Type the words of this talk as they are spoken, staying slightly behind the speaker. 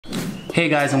Hey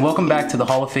guys, and welcome back to the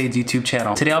Hall of Fades YouTube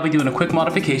channel. Today I'll be doing a quick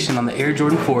modification on the Air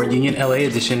Jordan 4 Union LA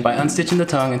edition by unstitching the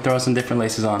tongue and throwing some different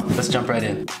laces on. Let's jump right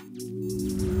in.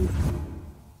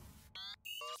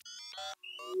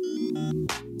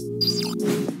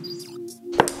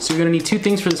 So you're gonna need two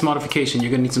things for this modification.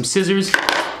 You're gonna need some scissors,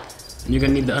 and you're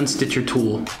gonna need the unstitcher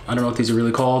tool. I don't know what these are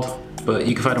really called, but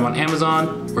you can find them on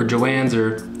Amazon or Joann's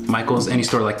or Michael's, any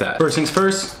store like that. First things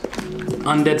first,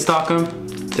 undead stock them,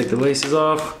 take the laces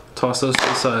off, toss those to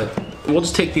the side. We'll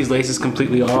just take these laces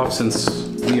completely off since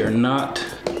we are not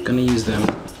gonna use them.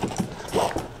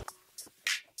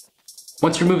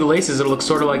 Once you remove the laces, it'll look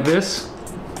sort of like this.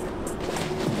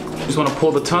 You just wanna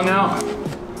pull the tongue out.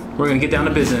 We're gonna get down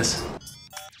to business.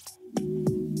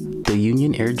 The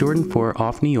Union Air Jordan 4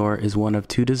 Off New York is one of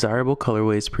two desirable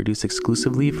colorways produced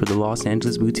exclusively for the Los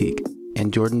Angeles boutique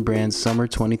and Jordan Brand's Summer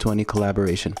 2020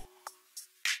 collaboration.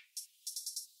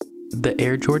 The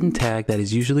Air Jordan tag that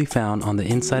is usually found on the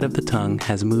inside of the tongue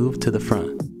has moved to the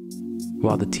front,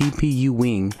 while the TPU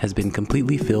wing has been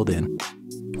completely filled in,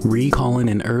 recalling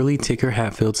an early Tinker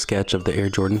Hatfield sketch of the Air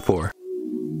Jordan 4.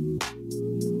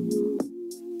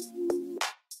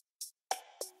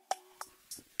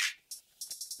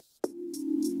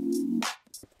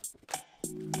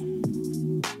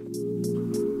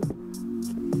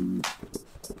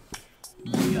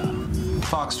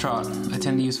 FOXTROT. I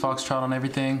tend to use FOXTROT on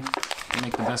everything. They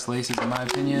make the best laces in my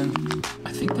opinion.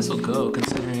 I think this will go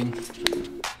considering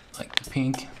like the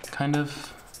pink kind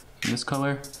of in this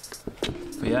color.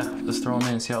 But yeah, let's throw them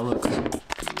in and see how it looks.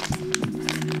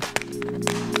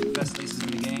 Best laces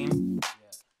in the game.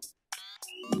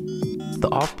 The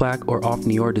off black or off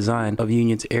New York design of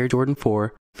Union's Air Jordan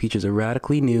 4 features a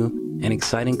radically new and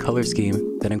exciting color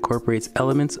scheme that incorporates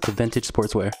elements of vintage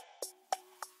sportswear.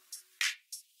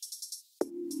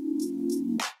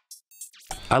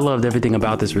 I loved everything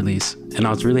about this release, and I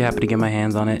was really happy to get my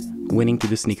hands on it, winning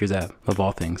through the sneakers app, of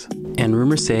all things. And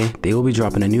rumors say they will be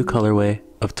dropping a new colorway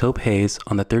of taupe haze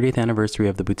on the 30th anniversary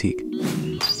of the boutique.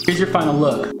 Here's your final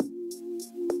look.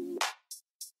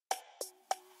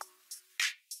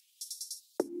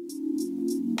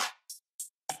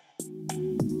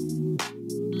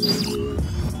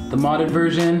 The modded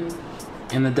version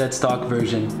and the dead stock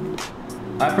version.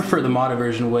 I prefer the modded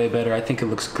version way better. I think it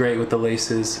looks great with the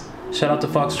laces. Shout out to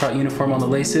FOXTROT uniform on the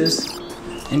laces.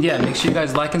 And yeah, make sure you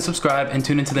guys like and subscribe and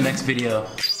tune into the next video.